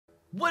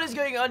What is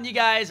going on, you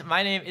guys?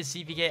 My name is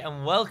Seapeekay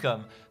and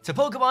welcome to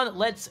Pokemon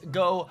Let's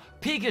Go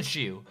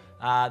Pikachu.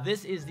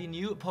 This is the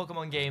new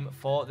Pokemon game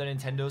for the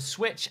Nintendo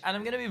Switch, and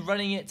I'm going to be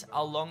running it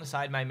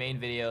alongside my main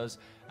videos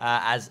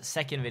as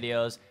second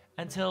videos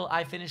until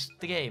I finish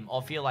the game, or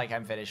feel like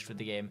I'm finished with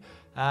the game.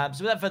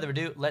 So without further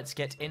ado, let's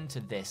get into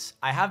this.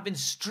 I have been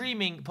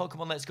streaming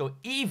Pokemon Let's Go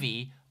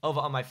Eevee over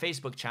on my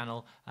Facebook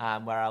channel,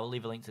 where I will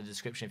leave a link to the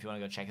description if you want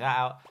to go check that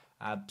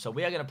out. So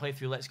we are going to play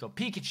through Let's Go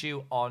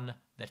Pikachu on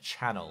the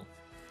channel.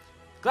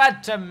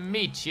 Glad to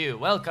meet you.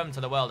 Welcome to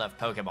the world of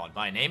Pokemon.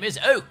 My name is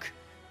Oak.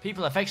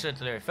 People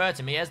affectionately refer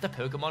to me as the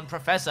Pokemon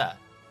Professor.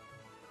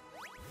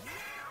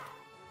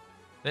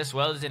 This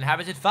world is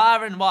inhabited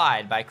far and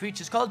wide by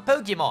creatures called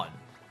Pokemon.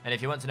 And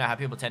if you want to know how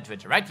people tend to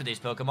interact with these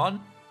Pokemon,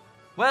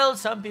 well,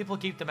 some people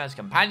keep them as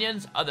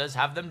companions, others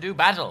have them do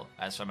battle.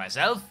 As for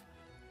myself,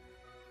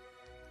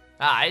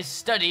 I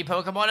study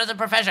Pokemon as a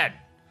profession.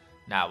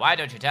 Now, why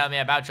don't you tell me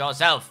about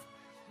yourself?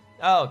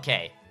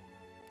 Okay.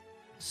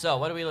 So,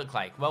 what do we look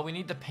like? Well, we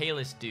need the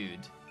palest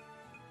dude.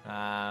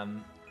 Yeah,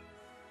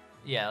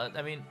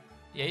 I mean,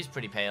 yeah, he's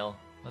pretty pale.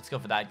 Let's go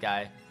for that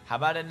guy. How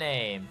about a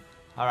name?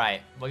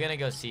 Alright, we're gonna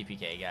go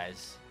Seapeekay,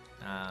 guys.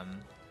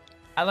 And,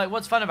 like,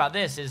 what's fun about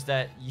this is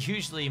that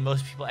usually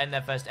most people end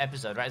their first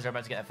episode right as they're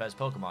about to get their first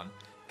Pokemon.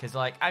 Because,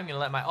 like, I'm gonna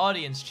let my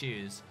audience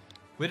choose.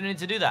 We don't need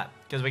to do that,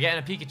 because we're getting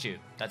a Pikachu.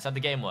 That's how the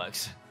game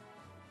works.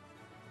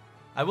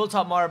 I will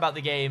talk more about the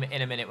game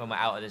in a minute when we're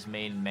out of this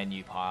main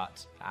menu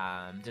part,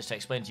 just to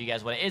explain to you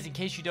guys what it is in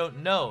case you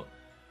don't know.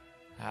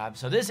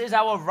 So this is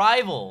our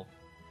rival.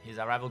 He's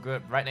our rival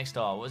group right next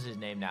door. What's his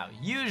name now?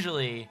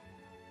 Usually,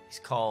 he's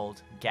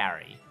called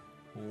Gary.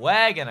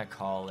 We're gonna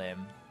call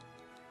him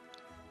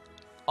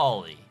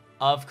Ollie.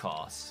 Of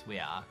course, we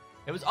are.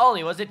 It was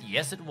Ollie, was it?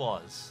 Yes, it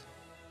was.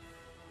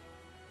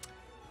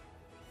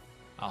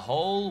 A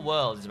whole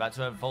world is about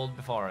to unfold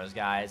before us,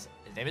 guys.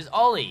 His name is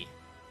Ollie.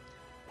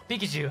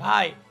 Pikachu,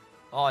 hi!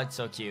 Oh, it's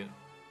so cute.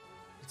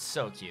 It's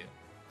so cute.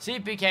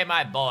 Seapeekay,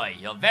 my boy,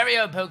 your very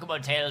own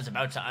Pokemon tale is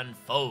about to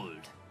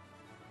unfold.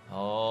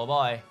 Oh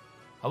boy.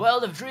 A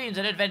world of dreams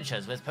and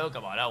adventures with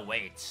Pokemon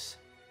awaits.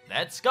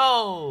 Let's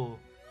go!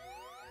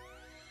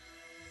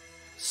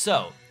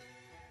 So,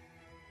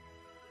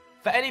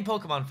 for any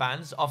Pokemon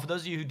fans, or for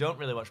those of you who don't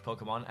really watch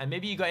Pokemon, and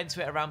maybe you got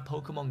into it around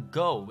Pokemon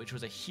Go, which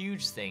was a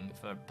huge thing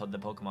for the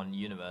Pokemon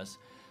universe,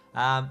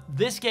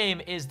 this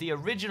game is the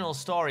original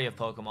story of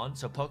Pokemon,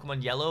 so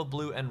Pokemon Yellow,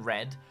 Blue, and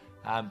Red,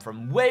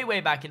 from way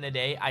back in the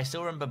day. I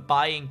still remember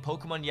buying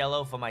Pokemon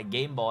Yellow for my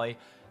Game Boy.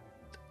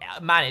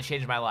 Man, it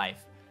changed my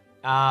life.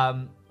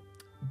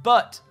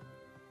 But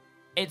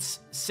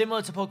it's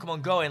similar to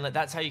Pokemon Go in that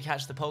that's how you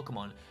catch the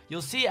Pokemon.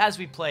 You'll see as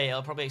we play,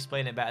 I'll probably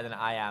explain it better than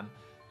I am.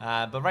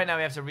 But right now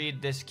we have to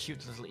read this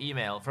cute little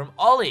email from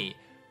Ollie.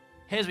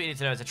 Here's what you need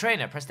to know as a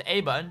trainer. Press the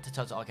A button to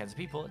talk to all kinds of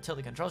people. Tilt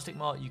the control stick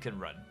more, you can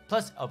run.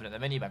 Plus, open up the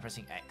menu by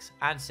pressing X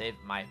and save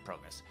my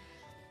progress.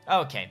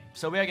 Okay,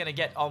 so we are going to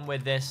get on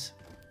with this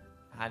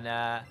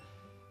and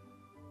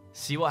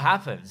see what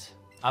happens.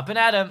 Up and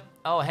at 'em.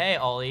 Oh, hey,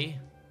 Ollie.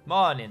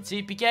 Morning,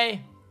 Seapeekay.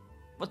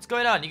 What's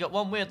going on? You got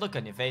one weird look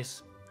on your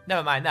face.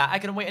 Never mind that. I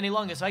couldn't wait any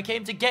longer, so I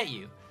came to get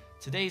you.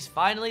 Today's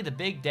finally the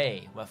big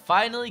day. We're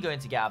finally going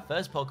to get our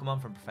first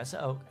Pokemon from Professor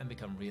Oak and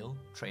become real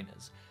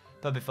trainers.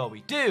 But before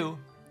we do,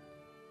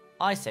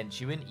 I sent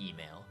you an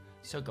email,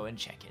 so go and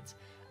check it.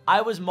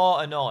 I was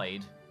more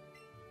annoyed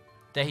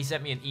that he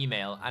sent me an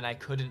email and I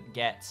couldn't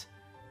get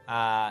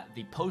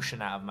the potion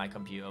out of my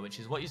computer, which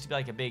is what used to be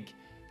like a big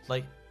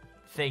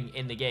thing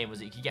in the game, was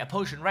that you could get a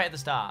potion right at the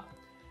start.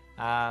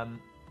 But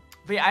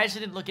yeah, I actually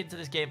didn't look into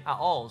this game at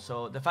all,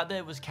 so the fact that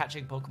it was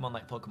catching Pokemon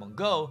like Pokemon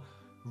Go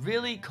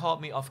really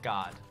caught me off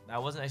guard. I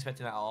wasn't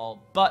expecting that at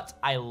all, but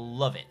I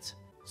love it.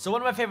 So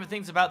one of my favorite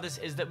things about this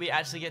is that we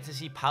actually get to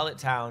see Pallet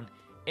Town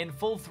in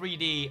full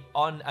 3D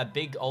on a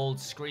big old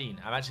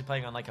screen. I'm actually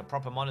playing on like a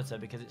proper monitor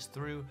because it's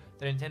through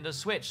the Nintendo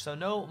Switch, so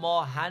no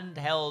more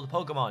handheld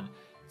Pokemon.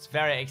 It's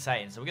very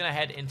exciting. So we're gonna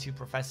head into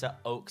Professor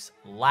Oak's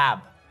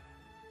lab.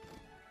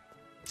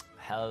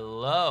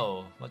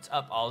 Hello, what's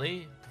up,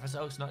 Ollie?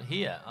 Professor Oak's not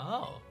here.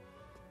 Oh,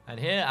 and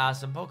here are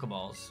some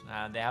Pokeballs,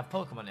 and they have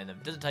Pokemon in them.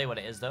 Doesn't tell you what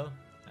it is though.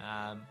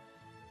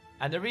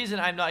 And the reason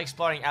I'm not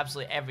exploring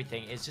absolutely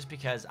everything is just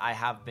because I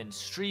have been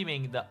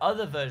streaming the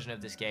other version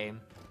of this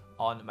game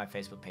on my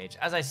Facebook page,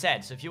 as I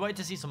said. So if you wanted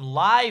to see some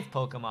live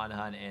Pokemon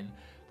hunting,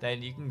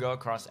 then you can go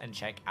across and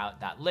check out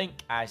that link.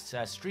 I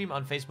stream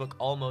on Facebook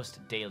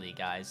almost daily,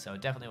 guys, so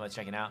definitely worth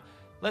checking out.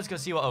 Let's go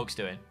see what Oak's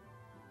doing.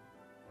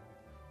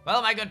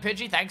 Well, my good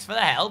Pidgey, thanks for the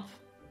help.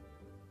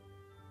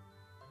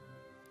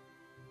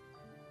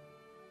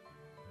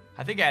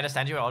 I think I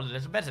understand you all a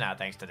little better now,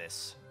 thanks to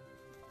this.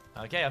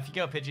 Okay, off you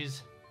go,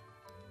 Pidgeys.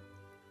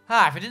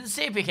 Hi, if it isn't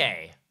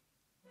Seapeekay.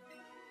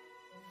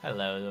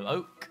 Hello,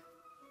 Oak.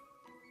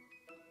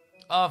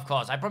 Oh, of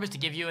course, I promised to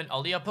give you and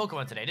Ollie a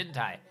Pokemon today, didn't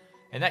I?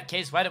 In that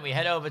case, why don't we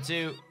head over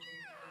to...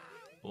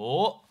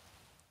 Oh,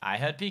 I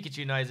heard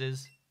Pikachu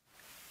noises.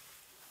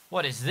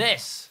 What is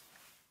this?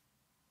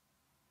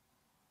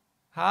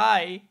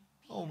 Hi.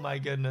 Oh my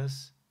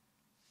goodness.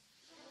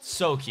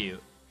 So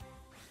cute.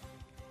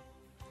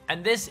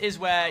 And this is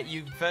where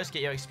you first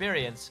get your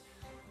experience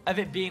of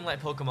it being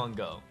like Pokemon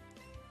Go.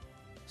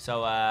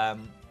 So,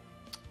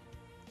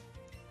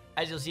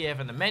 as you'll see here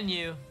from the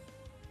menu,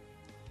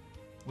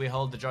 we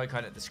hold the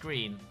Joy-Con at the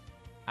screen,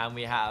 and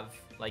we have,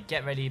 like,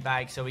 get ready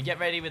bag. So we get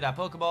ready with our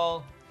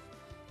Pokeball,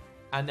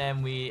 and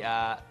then we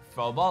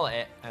throw a ball at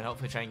it, and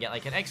hopefully try and get,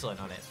 like, an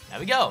excellent on it. There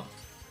we go.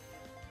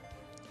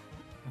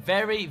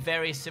 Very,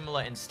 very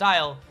similar in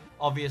style,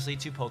 obviously,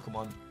 to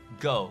Pokemon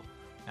Go,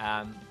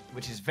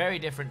 which is very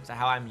different to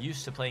how I'm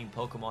used to playing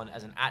Pokemon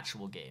as an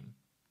actual game.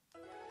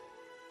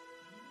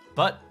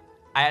 But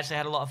I actually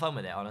had a lot of fun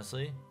with it,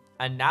 honestly.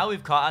 And now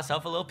we've caught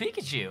ourselves a little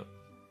Pikachu,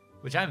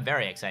 which I'm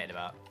very excited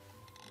about.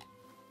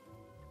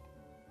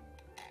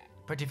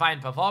 Pretty fine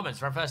performance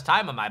for a first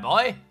timer, my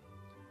boy.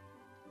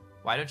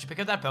 Why don't you pick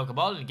up that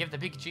Pokeball and give the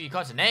Pikachu you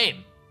caught a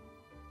name?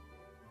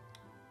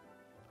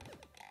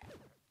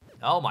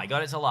 Oh my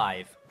god, it's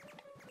alive.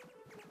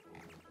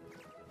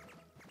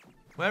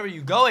 Where are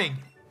you going?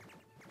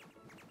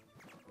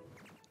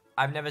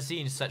 I've never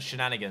seen such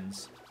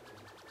shenanigans.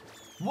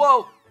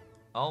 Whoa!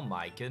 Oh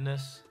my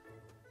goodness.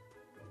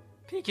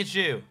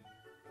 Pikachu!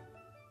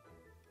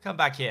 Come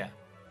back here.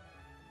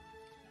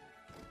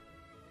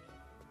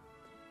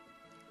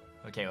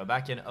 Okay, we're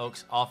back in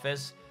Oak's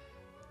office.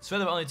 So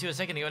there were only 2 a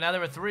second ago, now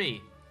there were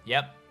 3.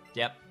 Yep.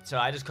 So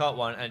I just caught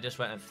one and it just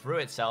went and threw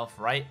itself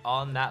right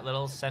on that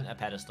little center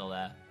pedestal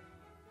there.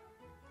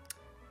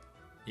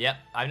 Yep,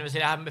 I've never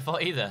seen it happen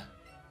before either.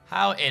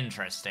 How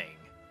interesting.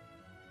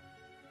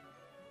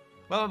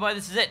 Well, my boy,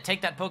 this is it.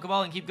 Take that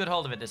Pokeball and keep good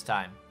hold of it this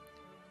time.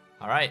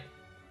 Alright.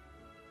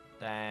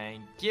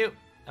 Thank you.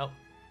 Oh.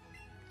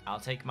 I'll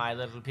take my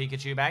little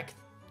Pikachu back.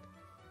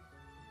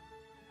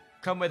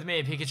 Come with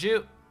me,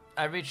 Pikachu.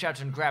 I reached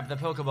out and grabbed the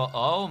Pokeball.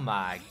 Oh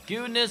my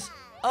goodness.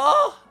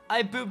 Oh,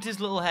 I booped his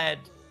little head.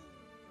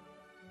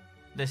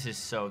 This is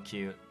so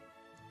cute.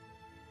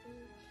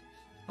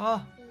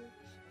 Oh.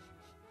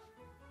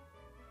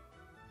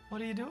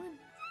 What are you doing?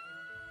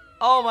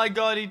 Oh my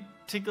god, he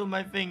tickled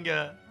my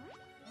finger.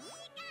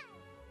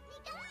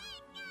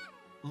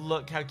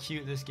 Look how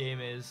cute this game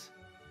is.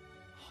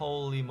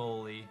 Holy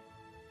moly.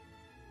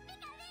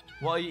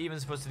 What are you even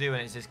supposed to do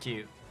when it's this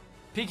cute?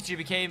 Pikachu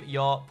became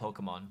your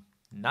Pokemon.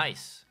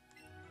 Nice.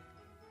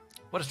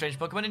 What a strange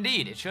Pokemon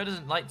indeed. It sure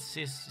doesn't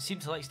seem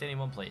to like staying in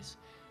one place.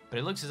 But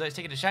it looks as though it's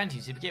taking a shine to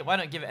you, Seapeekay. Why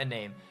not give it a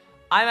name?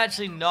 I'm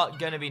actually not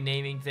going to be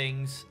naming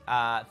things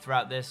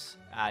throughout this,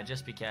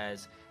 just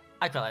because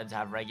I quite like them to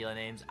have regular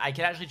names. I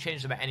can actually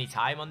change them at any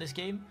time on this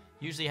game.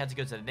 Usually you have to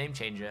go to the name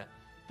changer,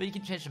 but you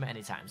can change them at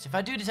any time. So if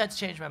I do decide to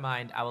change my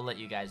mind, I will let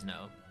you guys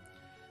know.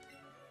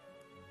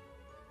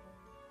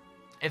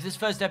 If this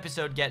first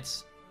episode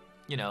gets,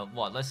 you know,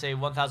 what, let's say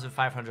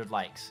 1,500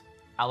 likes,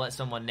 I'll let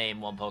someone name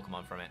one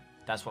Pokemon from it.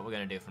 That's what we're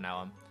going to do from now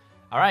on.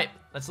 Alright,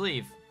 let's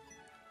leave.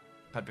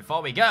 But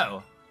before we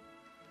go,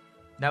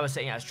 now we're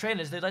setting out as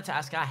trainers, they'd like to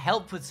ask our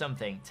help with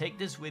something. Take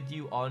this with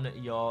you on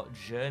your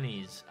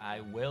journeys.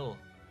 I will.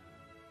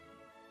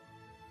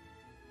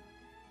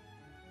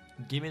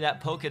 Give me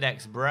that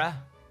Pokedex, bruh.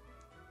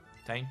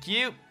 Thank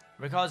you.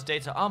 Records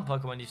data on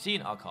Pokemon you've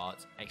seen or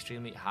caught.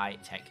 Extremely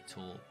high-tech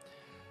tool.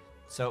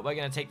 So we're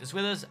going to take this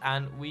with us,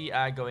 and we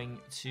are going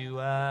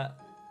to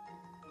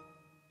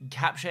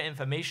capture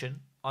information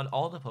on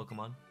all the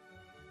Pokemon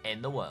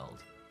in the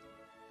world.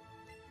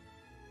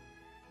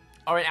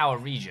 Or in our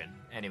region,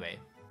 anyway.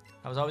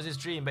 That was always his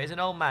dream, but he's an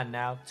old man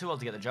now, too old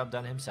to get the job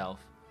done himself.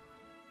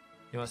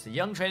 He wants the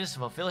young trainers to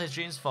fulfill his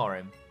dreams for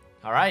him.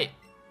 Alright.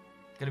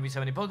 Gonna be so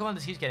many Pokemon,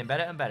 this keeps getting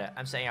better and better.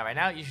 I'm saying out right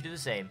now, you should do the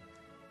same.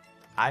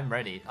 I'm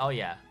ready. Oh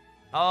yeah.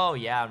 Oh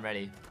yeah, I'm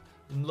ready.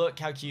 Look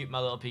how cute my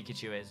little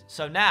Pikachu is.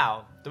 So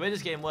now, the way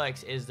this game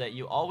works is that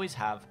you always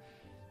have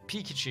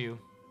Pikachu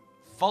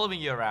following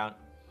you around.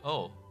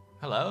 Oh,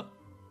 hello?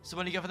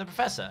 Someone you got from the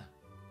professor.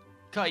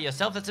 Call it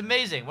yourself? That's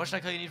amazing. What should I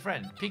call your new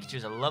friend? Pikachu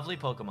is a lovely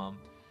Pokemon.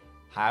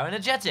 How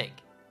energetic.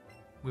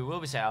 We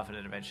will be set off on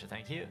an adventure,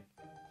 thank you.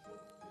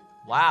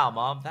 Wow,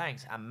 Mom,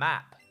 thanks. A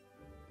map.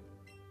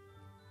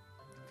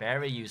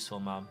 Very useful,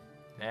 Mom.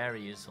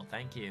 Very useful,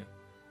 thank you.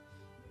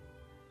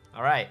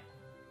 Alright.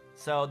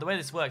 So, the way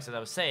this works, as I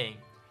was saying,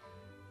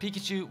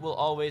 Pikachu will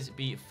always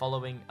be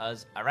following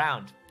us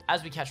around.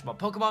 As we catch more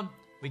Pokemon,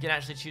 we can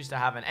actually choose to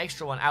have an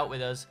extra one out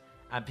with us,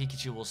 and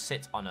Pikachu will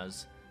sit on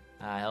us.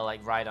 He'll,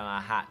 like, ride on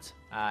our hat.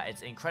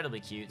 It's incredibly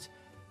cute.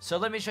 So,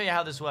 let me show you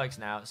how this works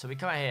now. So, we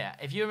come out here.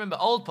 If you remember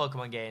old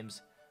Pokemon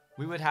games,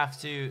 we would have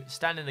to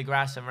stand in the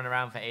grass and run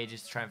around for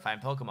ages to try and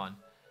find Pokemon.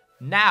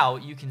 Now,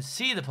 you can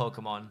see the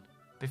Pokemon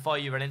before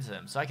you run into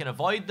them. So, I can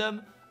avoid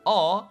them,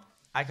 or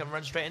I can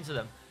run straight into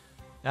them.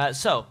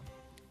 So,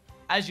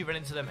 as you run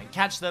into them and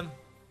catch them,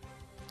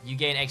 you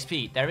gain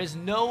XP. There is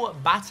no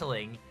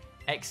battling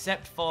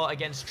except for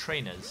against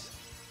trainers.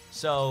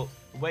 So,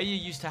 where you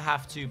used to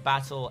have to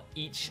battle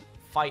each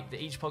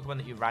Pokemon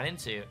that you ran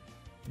into,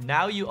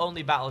 now you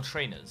only battle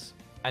trainers.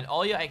 And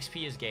all your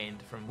XP is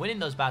gained from winning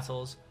those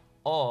battles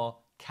or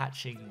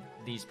catching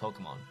these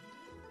Pokemon.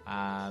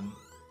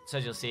 So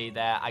as you'll see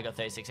there, I got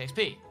 36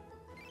 XP.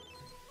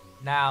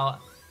 Now,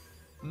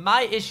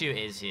 my issue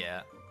is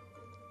here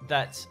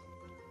that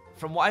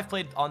from what I've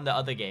played on the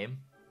other game,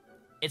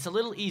 it's a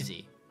little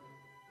easy.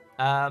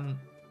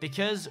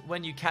 Because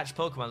when you catch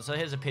Pokemon, so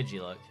here's a Pidgey,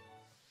 look.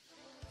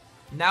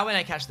 Now when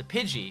I catch the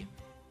Pidgey,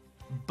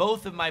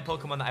 both of my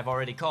Pokemon that I've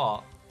already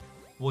caught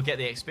will get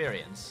the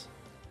experience.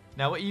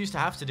 Now what you used to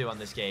have to do on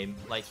this game,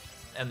 like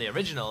in the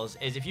originals,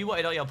 is if you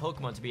wanted all your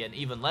Pokemon to be at an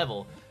even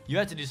level, you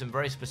had to do some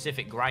very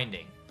specific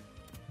grinding.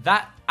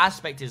 That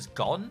aspect is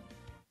gone,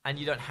 and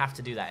you don't have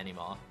to do that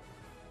anymore.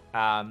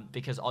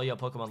 Because all your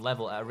Pokemon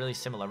level at a really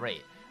similar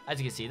rate. As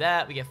you can see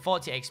there, we get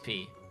 40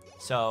 XP.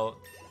 So,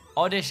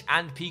 Oddish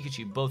and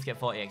Pikachu both get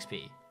 40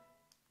 XP.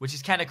 Which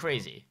is kind of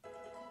crazy.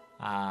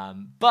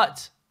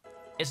 But,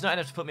 it's not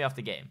enough to put me off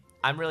the game.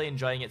 I'm really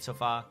enjoying it so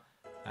far.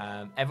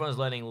 Everyone's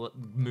learning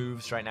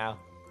moves right now.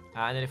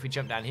 And then if we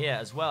jump down here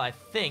as well, I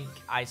think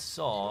I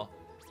saw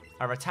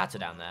a Rattata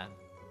down there.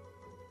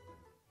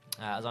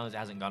 As long as it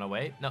hasn't gone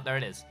away. Nope, there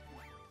it is.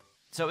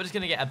 So we're just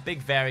going to get a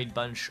big varied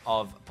bunch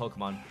of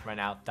Pokemon right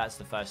now. That's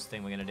the first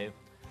thing we're going to do.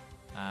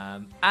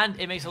 And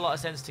it makes a lot of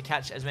sense to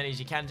catch as many as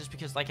you can, just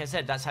because, like I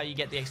said, that's how you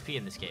get the XP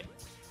in this game.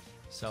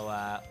 So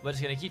we're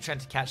just going to keep trying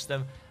to catch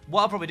them.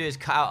 What I'll probably do is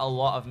cut out a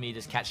lot of me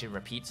just catching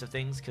repeats of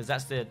things, because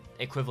that's the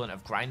equivalent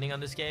of grinding on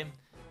this game.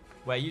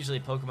 Where usually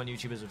Pokemon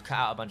YouTubers would cut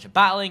out a bunch of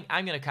battling,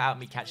 I'm going to cut out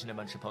me catching a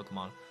bunch of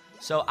Pokemon.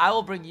 So I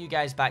will bring you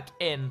guys back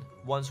in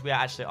once we are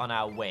actually on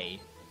our way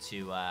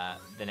to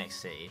the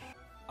next city.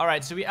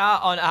 Alright, so we are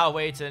on our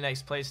way to the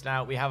next place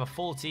now. We have a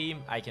full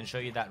team. I can show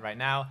you that right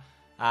now.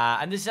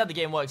 And this is how the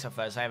game works at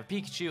first. I have a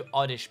Pikachu,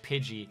 Oddish,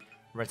 Pidgey,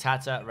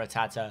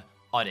 Rattata,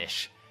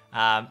 Oddish.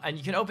 And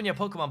you can open your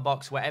Pokemon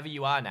box wherever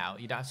you are now.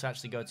 You don't have to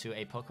actually go to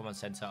a Pokemon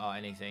Center or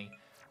anything.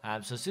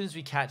 So as soon as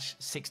we catch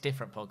 6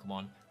 different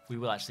Pokemon, we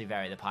will actually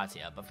vary the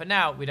party up. But for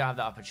now, we don't have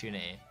that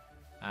opportunity,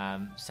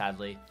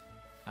 sadly.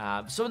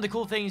 Some of the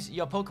cool things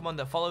your Pokemon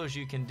that follows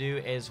you can do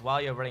is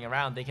while you're running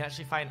around, they can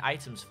actually find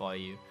items for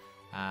you.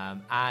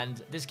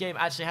 And this game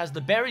actually has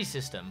the berry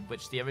system,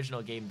 which the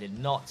original game did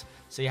not.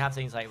 So you have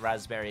things like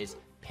raspberries,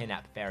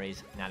 pineapple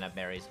berries, nana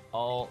berries,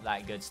 all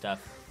that good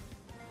stuff.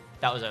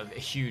 That was a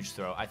huge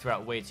throw. I threw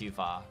it way too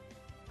far.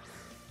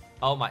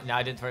 Oh my, no,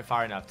 I didn't throw it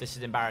far enough. This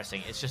is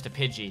embarrassing. It's just a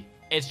Pidgey.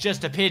 It's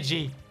just a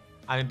Pidgey.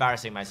 I'm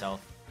embarrassing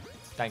myself.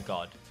 Thank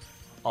God.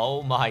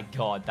 Oh my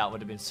God, that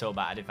would have been so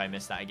bad if I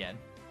missed that again.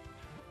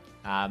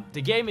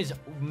 The game is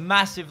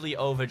massively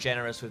over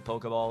generous with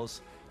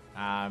Pokeballs.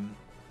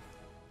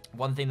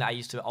 One thing that I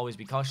used to always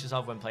be cautious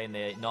of when playing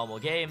the normal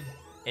game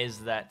is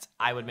that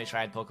I would make sure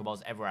I had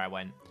Pokeballs everywhere I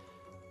went.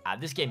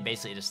 This game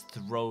basically just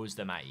throws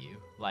them at you,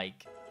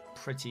 like,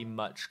 pretty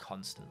much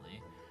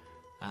constantly.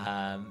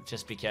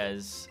 Just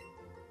because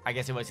I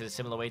guess it works in a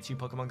similar way to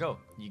Pokemon Go.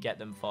 You get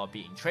them for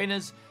beating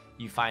trainers.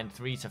 You find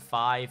 3 to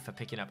 5 for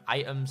picking up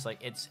items.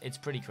 Like, it's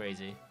pretty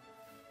crazy.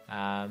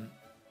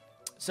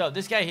 So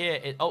this guy here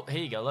is, oh,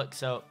 here you go, look.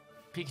 So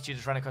Pikachu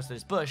just ran across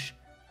this bush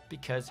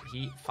because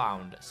he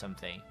found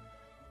something.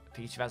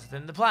 Pikachu found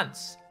something in the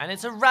plants, and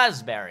it's a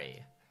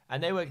raspberry.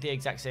 And they work the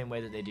exact same way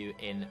that they do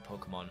in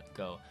Pokemon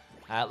Go.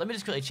 Let me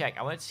just quickly check.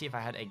 I wanted to see if I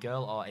had a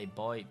girl or a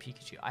boy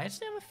Pikachu. I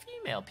actually have a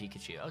female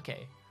Pikachu.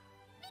 Okay.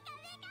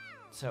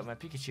 So my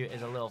Pikachu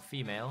is a little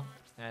female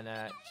and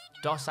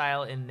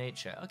docile in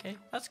nature. Okay,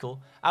 that's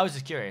cool. I was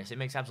just curious. It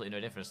makes absolutely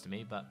no difference to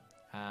me, but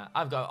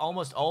I've got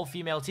almost all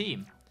female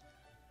team.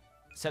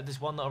 Except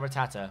this one little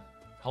Rattata,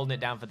 holding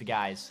it down for the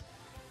guys.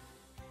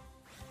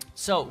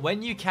 So,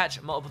 when you catch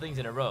multiple things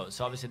in a row,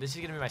 so obviously this is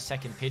going to be my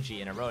second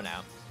Pidgey in a row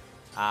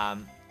now,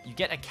 you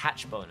get a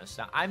catch bonus.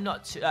 Now, I'm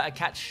not, a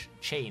catch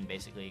chain,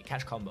 basically,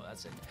 catch combo,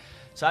 that's it.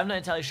 So, I'm not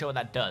entirely sure what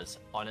that does,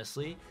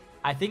 honestly.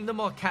 I think the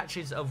more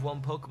catches of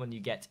one Pokemon you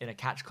get in a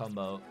catch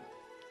combo,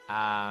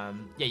 yeah,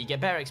 you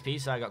get better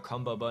XP, so I got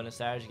combo bonus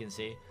there, as you can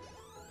see.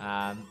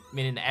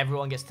 Meaning that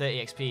everyone gets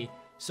 30 XP.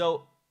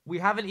 So, we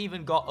haven't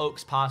even got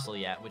Oak's Parcel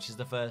yet, which is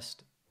the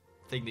first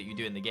thing that you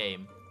do in the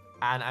game.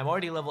 And I'm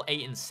already level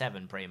 8 and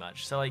 7, pretty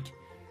much. So, like,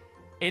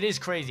 it is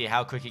crazy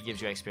how quick it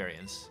gives you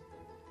experience.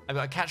 I've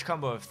got a catch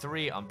combo of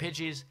 3 on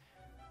Pidgeys,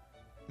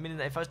 meaning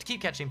that if I was to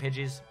keep catching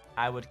Pidgeys,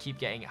 I would keep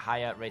getting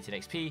higher rated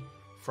XP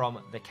from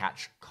the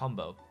catch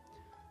combo.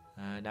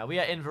 Now, we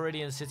are in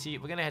Viridian City.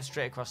 We're going to head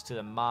straight across to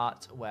the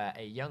mart, where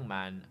a young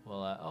man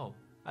will... oh,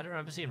 I don't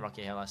remember seeing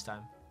Rocky here last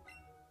time.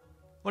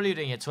 What are you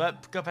doing here,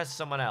 twerp? Go past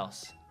someone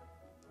else.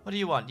 What do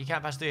you want? You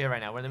can't pass through here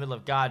right now. We're in the middle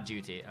of guard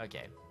duty.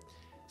 Okay.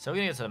 So we're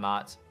going to go to the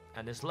mart.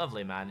 And this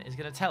lovely man is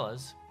going to tell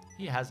us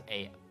he has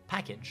a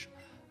package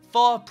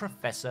for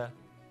Professor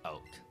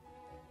Oak.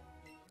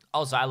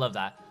 Also, I love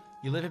that.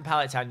 You live in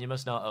Pallet Town, you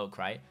must know Oak,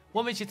 right?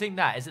 What makes you think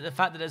that? Is it the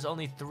fact that there's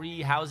only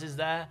 3 houses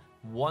there?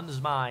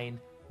 One's mine,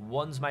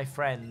 one's my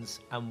friend's,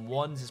 and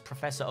one's is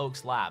Professor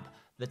Oak's lab.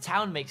 The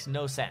town makes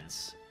no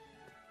sense.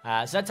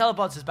 So that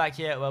teleports us back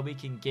here where we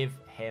can give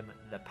him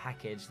the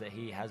package that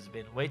he has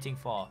been waiting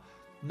for.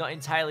 Not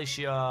entirely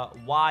sure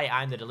why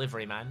I'm the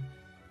delivery man,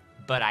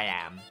 but I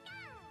am.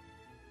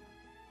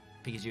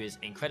 Pikachu is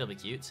incredibly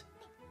cute.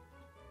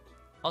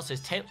 Also,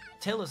 his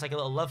tail looks like a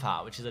little love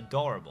heart, which is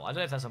adorable. I don't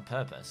know if that's on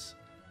purpose.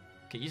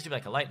 It used to be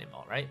like a lightning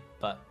bolt, right?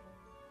 But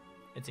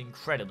it's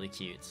incredibly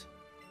cute.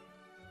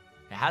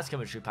 It has come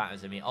with true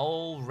patterns in me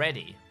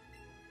already.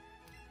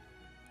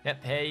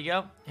 Yep, here you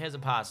go. Here's a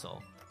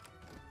parcel.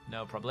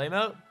 No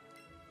problemo.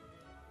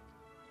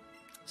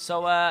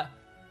 So,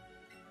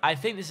 I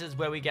think this is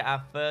where we get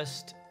our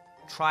first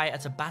try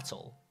at a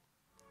battle.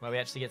 Where we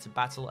actually get to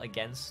battle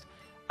against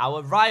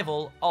our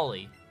rival,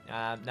 Ollie.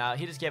 Now,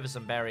 he just gave us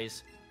some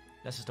berries.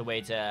 That's just a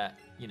way to,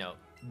 you know,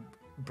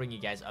 bring you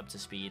guys up to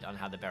speed on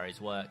how the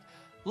berries work.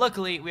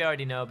 Luckily, we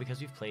already know because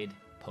we've played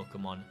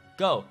Pokemon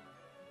Go.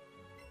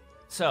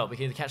 So, we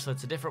can either catch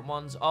loads of different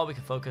ones, or we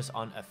can focus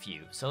on a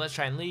few. So, let's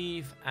try and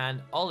leave,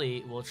 and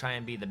Ollie will try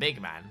and be the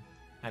big man,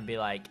 and be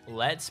like,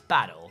 let's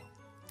battle.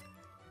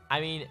 I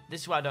mean,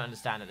 this is what I don't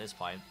understand at this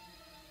point.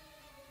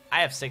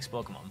 I have 6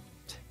 Pokemon.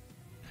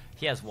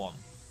 He has 1.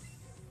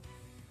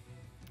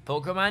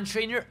 Pokemon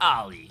Trainer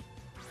Ollie.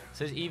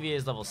 So his EV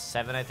is level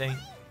 7, I think.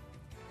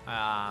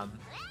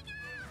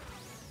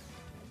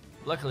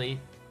 Luckily,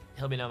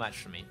 he'll be no match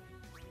for me.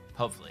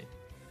 Hopefully.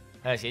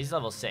 Okay, he's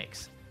level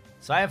 6.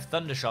 So I have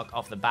Thunder Shock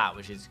off the bat,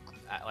 which is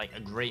like a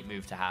great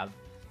move to have.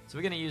 So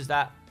we're going to use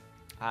that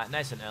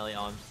nice and early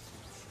on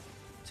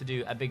to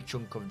do a big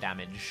chunk of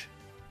damage.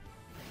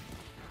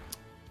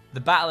 The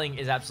battling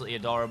is absolutely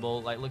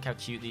adorable. Like, look how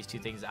cute these two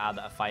things are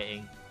that are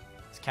fighting.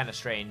 It's kind of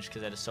strange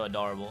because they're just so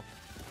adorable.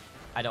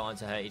 I don't want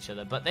to hurt each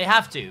other, but they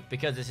have to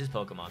because this is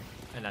Pokemon,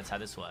 and that's how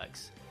this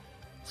works.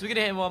 So we're going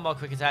to hit him one more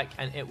quick attack,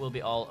 and it will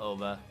be all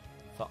over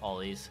for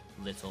Ollie's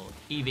little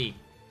Eevee.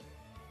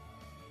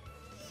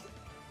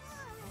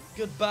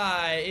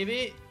 Goodbye,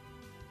 Eevee.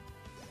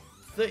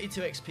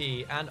 32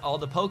 XP, and all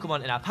the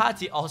Pokemon in our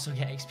party also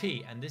get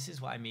XP, and this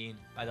is what I mean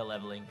by the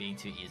leveling being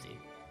too easy.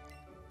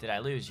 Did I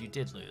lose? You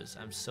did lose.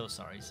 I'm so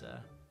sorry, sir.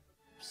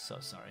 So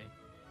sorry.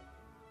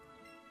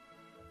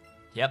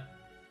 Yep.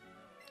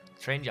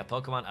 Train your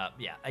Pokemon up.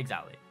 Yeah,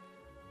 exactly.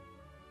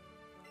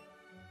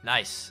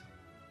 Nice.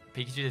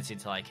 Pikachu did seem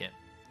to like it.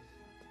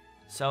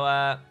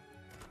 So,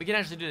 we can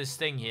actually do this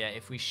thing here.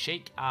 If we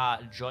shake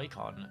our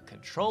Joy-Con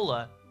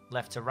controller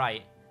left to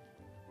right.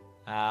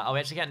 Oh, we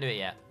actually can't do it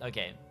yet.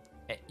 Okay.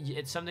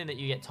 It's something that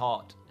you get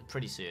taught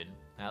pretty soon.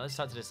 Let's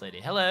talk to this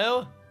lady.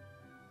 Hello?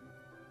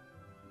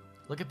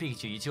 Look at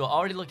Pikachu. You two are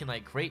already looking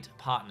like great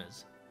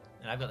partners.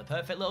 And I've got the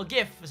perfect little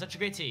gift for such a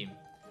great team.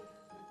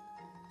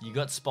 You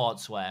got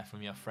sportswear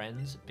from your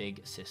friend's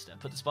big sister.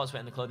 Put the sportswear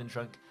in the clothing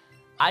trunk.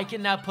 I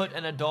can now put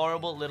an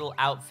adorable little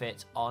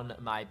outfit on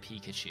my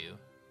Pikachu.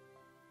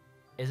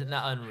 Isn't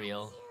that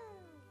unreal?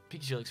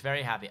 Pikachu looks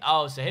very happy.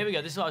 Oh, so here we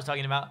go. This is what I was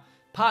talking about.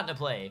 Partner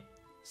play.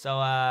 So,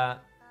 I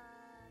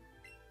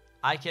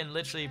can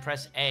literally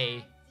press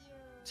A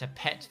to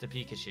pet the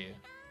Pikachu.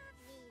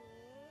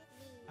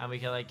 And we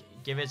can, like,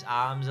 give his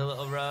arms a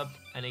little rub,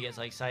 and he gets,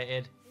 like,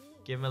 excited.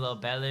 Give him a little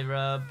belly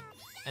rub,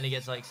 and he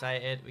gets, like,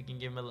 excited. We can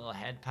give him a little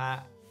head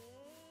pat,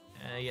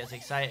 and he gets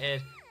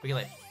excited. We can,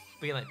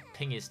 like,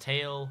 ping his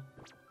tail.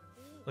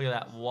 Look at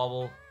that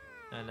wobble.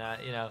 And,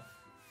 you know,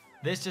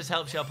 this just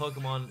helps your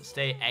Pokemon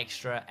stay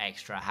extra,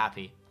 extra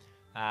happy.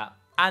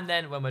 And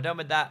then, when we're done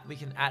with that, we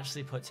can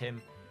actually put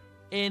him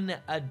in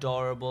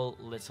adorable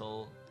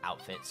little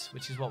outfits,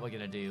 which is what we're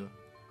going to do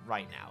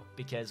right now,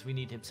 because we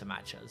need him to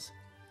match us.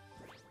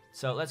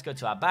 So let's go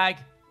to our bag,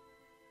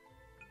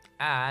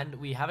 and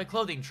we have a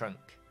clothing trunk.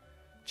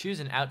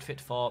 Choose an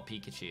outfit for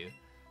Pikachu.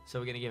 So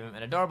we're going to give him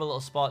an adorable little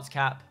sports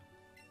cap,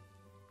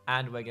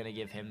 and we're going to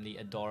give him the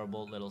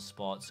adorable little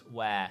sports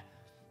wear.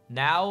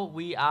 Now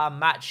we are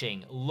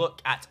matching.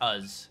 Look at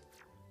us.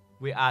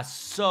 We are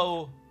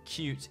so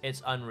cute,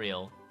 it's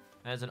unreal.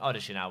 And there's an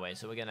audition our way,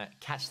 so we're going to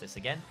catch this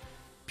again,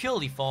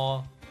 purely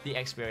for the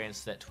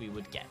experience that we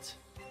would get.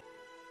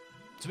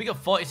 So we got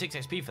 46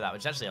 XP for that,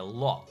 which is actually a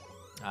lot.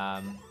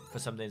 For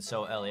something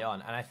so early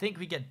on. And I think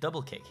we get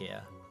double kick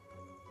here.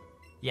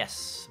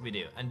 Yes, we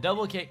do. And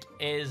double kick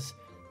is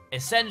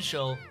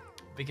essential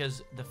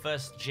because the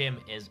first gym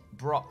is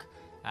Brock.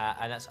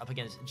 And that's up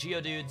against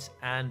Geodudes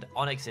and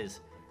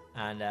Onyxes.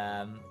 And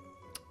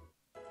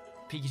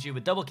Pikachu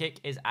with double kick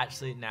is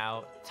actually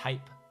now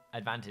type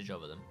advantage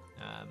over them.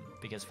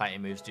 Because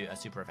fighting moves are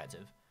super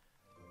effective.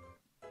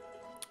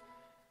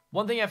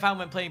 One thing I found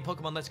when playing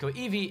Pokemon Let's Go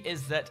Eevee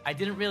is that I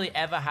didn't really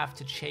ever have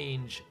to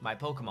change my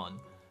Pokemon.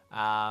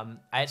 I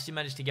actually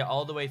managed to get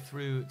all the way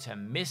through to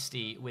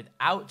Misty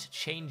without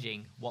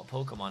changing what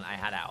Pokemon I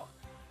had out.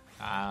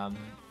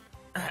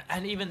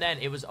 And even then,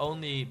 it was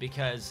only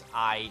because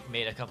I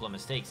made a couple of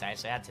mistakes. I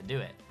actually had to do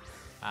it.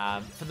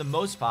 For the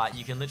most part,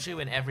 you can literally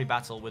win every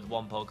battle with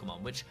one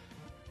Pokemon, which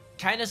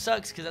kind of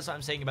sucks because that's what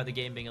I'm saying about the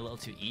game being a little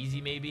too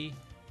easy, maybe.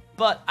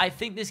 But I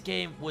think this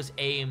game was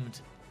aimed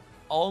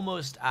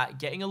almost at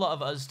getting a lot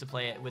of us to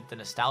play it with the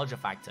nostalgia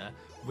factor,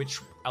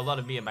 which a lot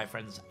of me and my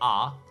friends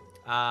are.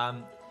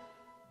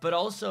 But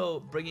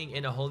also bringing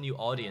in a whole new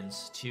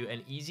audience to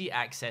an easy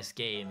access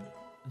game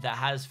that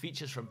has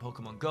features from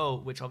Pokemon Go,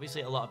 which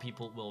obviously a lot of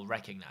people will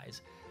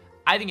recognize.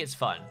 I think it's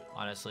fun,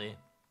 honestly.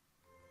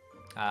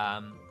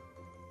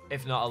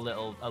 If not a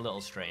little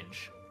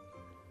strange.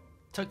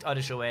 Tucked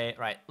Oddish away.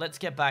 Right, let's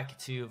get back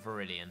to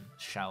Viridian,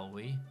 shall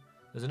we?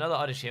 There's another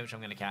Oddish here, which I'm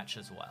going to catch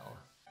as well.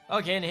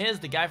 Okay, and here's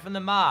the guy from the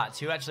mart,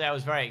 who actually I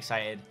was very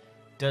excited,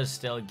 does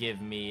still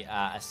give me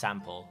a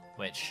sample,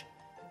 which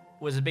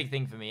was a big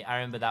thing for me. I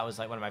remember that was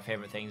like one of my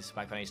favorite things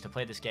back when I used to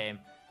play this game,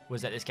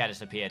 was that this guy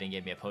just appeared and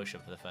gave me a potion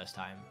for the first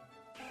time.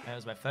 That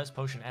was my first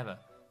potion ever.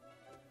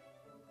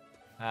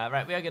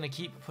 Right, we are going to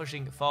keep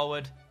pushing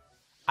forward.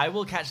 I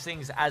will catch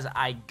things as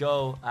I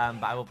go,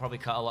 but I will probably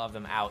cut a lot of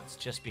them out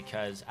just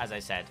because, as I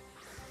said,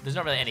 there's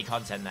not really any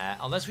content there.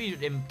 Unless we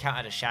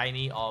encountered a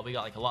shiny or we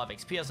got like a lot of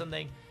XP or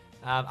something,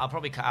 I'll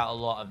probably cut out a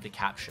lot of the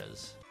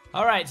captures.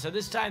 Alright, so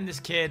this time this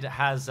kid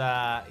has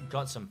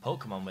got some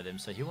Pokemon with him,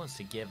 so he wants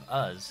to give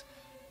us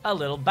a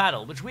little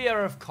battle, which we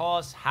are of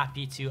course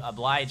happy to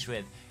oblige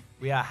with.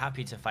 We are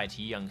happy to fight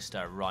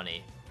youngster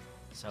Ronnie.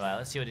 So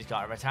let's see what he's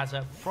got. A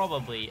Rattata,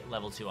 probably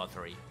level 2 or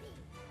 3.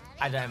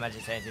 I don't imagine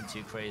it's anything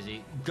too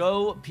crazy.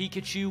 Go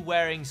Pikachu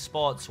wearing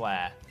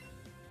sportswear.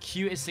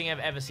 Cutest thing I've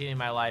ever seen in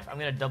my life. I'm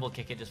going to double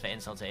kick it just for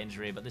insult to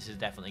injury, but this is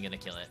definitely going to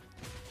kill it.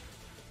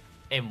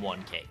 In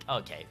one kick.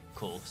 Okay,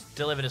 cool.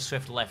 Delivered a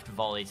swift left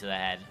volley to the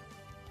head.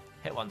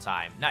 Hit one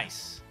time.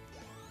 Nice.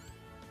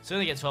 So we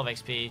only get 12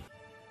 XP.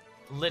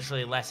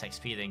 Literally less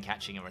XP than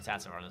catching a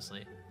Rattata,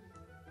 honestly.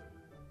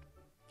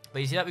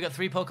 But you see that we got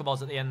 3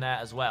 Pokeballs at the end there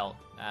as well,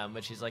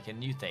 which is like a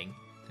new thing.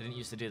 They didn't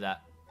used to do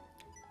that.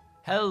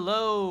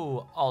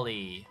 Hello,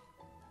 Ollie.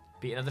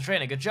 Beat another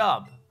trainer. Good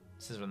job.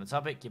 Scissor on the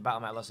topic. Your battle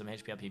might have lost some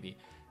HP or PP.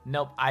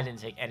 Nope, I didn't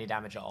take any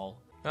damage at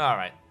all.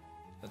 Alright,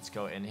 let's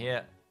go in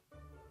here.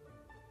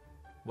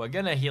 We're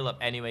going to heal up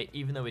anyway,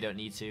 even though we don't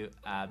need to,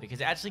 because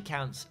it actually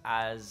counts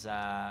as...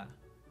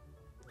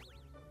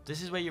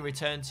 this is where you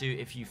return to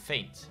if you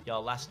faint, your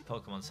last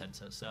Pokemon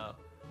Center, so...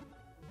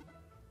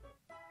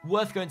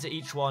 worth going to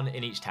each one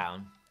in each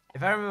town.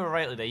 If I remember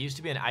rightly, there used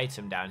to be an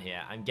item down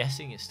here. I'm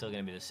guessing it's still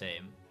going to be the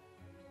same.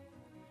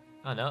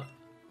 Oh, no.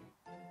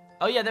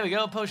 Oh, yeah, there we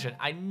go. A potion.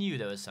 I knew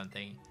there was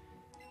something.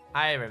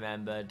 I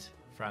remembered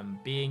from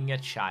being a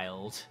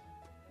child.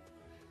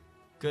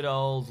 Good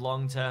old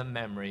long-term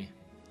memory.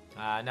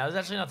 Now, there's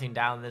actually nothing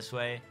down this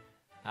way.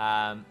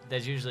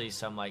 There's usually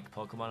some, like,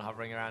 Pokemon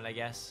hovering around, I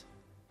guess.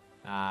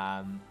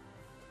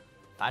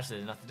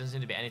 Actually, there doesn't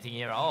seem to be anything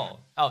here at all.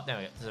 Oh, there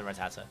we go. There's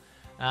a Rattata.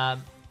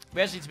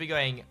 We actually need to be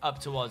going up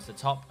towards the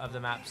top of the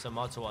map, so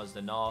more towards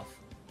the north.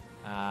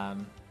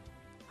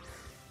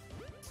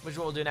 Which is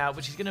what we'll do now,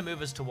 which is going to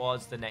move us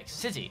towards the next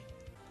city.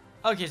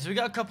 Okay, so we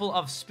got a couple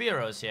of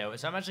Spearows here,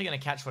 so I'm actually going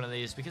to catch one of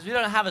these because we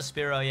don't have a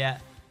Spearow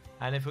yet.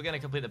 And if we're going to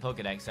complete the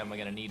Pokedex, then we're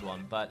going to need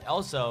one. But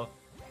also,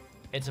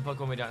 it's a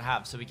Pokemon we don't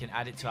have, so we can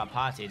add it to our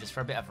party just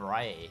for a bit of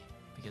variety.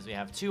 Because we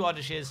have 2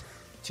 Oddishes,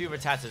 2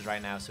 Rattatas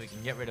right now, so we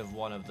can get rid of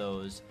one of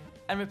those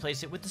and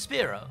replace it with the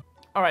Spearow.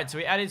 Alright, so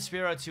we added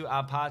Spearow to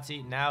our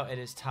party. Now it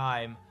is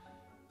time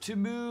to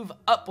move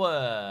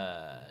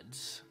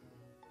upwards.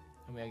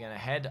 And we are going to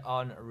head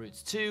on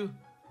Route 2,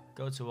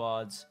 go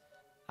towards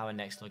our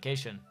next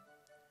location.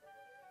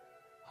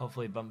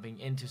 Hopefully bumping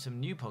into some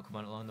new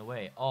Pokemon along the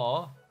way,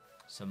 or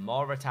some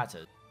more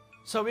Rattatas.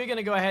 So we're going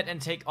to go ahead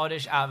and take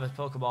Oddish out of his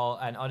Pokeball,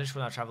 and Oddish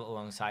will now travel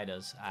alongside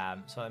us.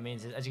 So what that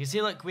means is, as you can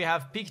see, look, we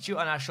have Pikachu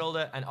on our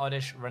shoulder and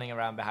Oddish running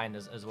around behind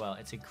us as well.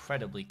 It's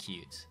incredibly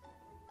cute.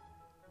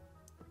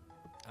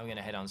 I'm going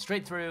to head on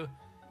straight through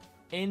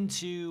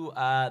into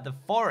the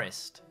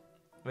forest,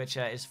 which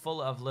is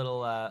full of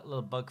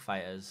little bug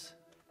fighters,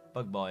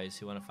 bug boys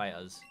who want to fight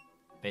us,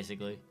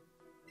 basically.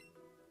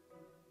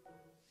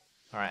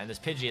 Alright, and this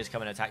Pidgey has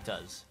come and attacked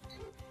us.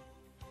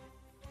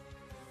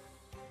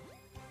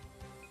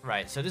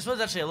 Right, so this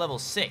one's actually a level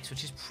 6,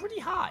 which is pretty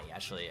high,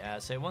 actually.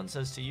 So it wants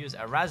us to use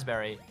a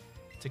Raspberry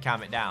to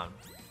calm it down.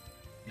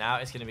 Now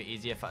it's going to be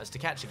easier for us to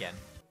catch again.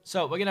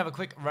 So we're going to have a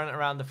quick run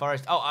around the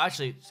forest. Oh,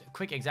 actually, a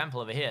quick example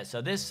over here.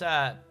 So this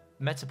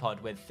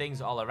Metapod with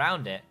things all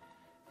around it,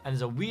 and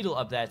there's a Weedle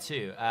up there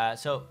too.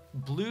 So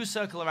blue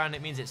circle around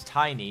it means it's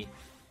tiny.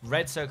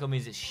 Red circle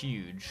means it's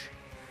huge.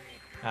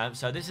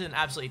 So this is an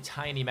absolutely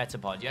tiny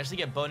Metapod. You actually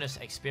get bonus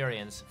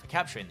experience for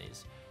capturing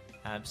these.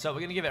 So we're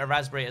going to give it a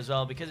Raspberry as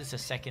well because it's a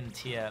second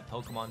tier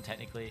Pokemon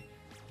technically.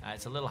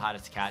 It's a little harder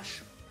to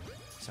catch.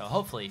 So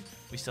hopefully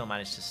we still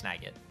manage to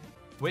snag it.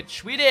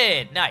 Which we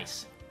did!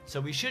 Nice! So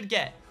we should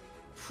get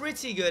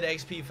pretty good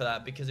XP for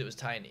that because it was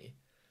tiny.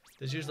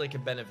 There's usually like a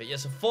benefit. Yeah,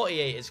 so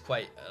 48 is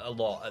quite a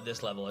lot at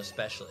this level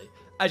especially.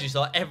 As you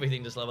saw,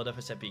 everything just leveled up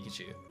except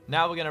Pikachu.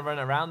 Now we're going to run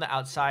around the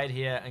outside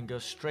here and go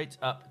straight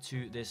up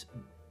to this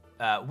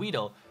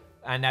Weedle.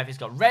 And now if it's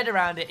got red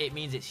around it, it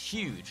means it's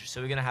huge.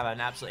 So we're going to have an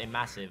absolutely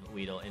massive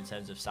Weedle in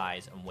terms of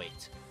size and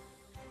weight.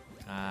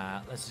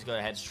 Let's just go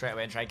ahead straight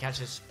away and try and catch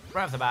this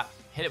right off the bat.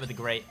 Hit it with the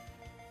Great.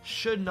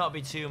 Should not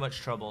be too much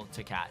trouble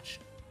to catch.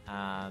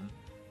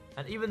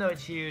 And even though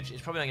it's huge,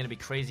 it's probably not going to be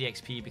crazy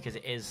XP because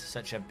it is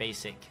such a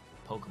basic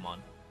Pokemon.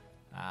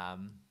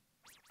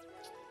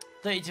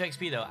 32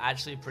 XP though,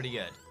 actually pretty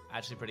good.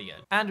 Actually pretty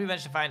good. And we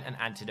managed to find an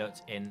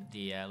antidote in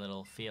the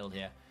little field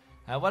here.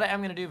 What I am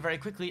going to do very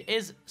quickly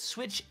is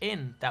switch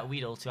in that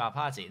Weedle to our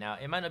party. Now,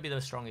 it might not be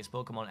the strongest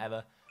Pokemon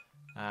ever,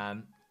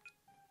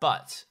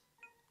 but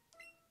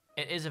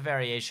it is a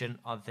variation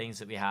on things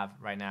that we have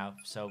right now.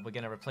 So we're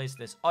going to replace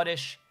this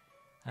Oddish.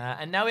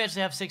 And now we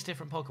actually have 6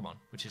 different Pokemon,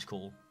 which is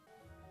cool.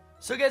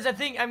 So guys, I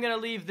think I'm going to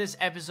leave this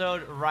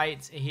episode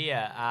right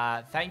here.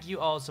 Thank you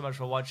all so much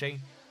for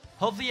watching.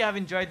 Hopefully you have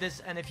enjoyed this,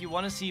 and if you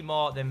want to see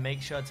more, then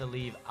make sure to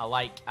leave a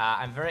like.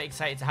 I'm very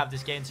excited to have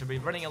this game to be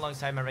running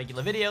alongside my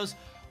regular videos.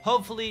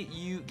 Hopefully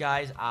you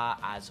guys are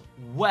as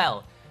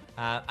well.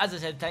 As I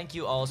said, thank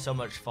you all so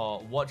much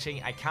for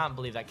watching. I can't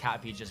believe that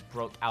Caterpie just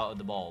broke out of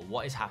the ball.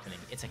 What is happening?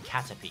 It's a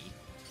Caterpie.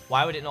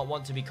 Why would it not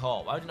want to be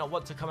caught? Why would it not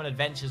want to come on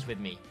adventures with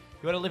me?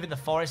 You want to live in the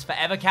forest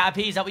forever,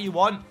 Caterpie? Is that what you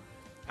want?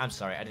 I'm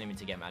sorry, I didn't mean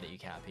to get mad at you,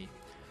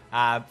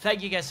 Caterpie.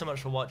 Thank you guys so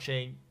much for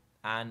watching,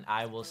 and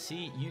I will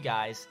see you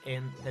guys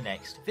in the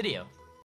next video.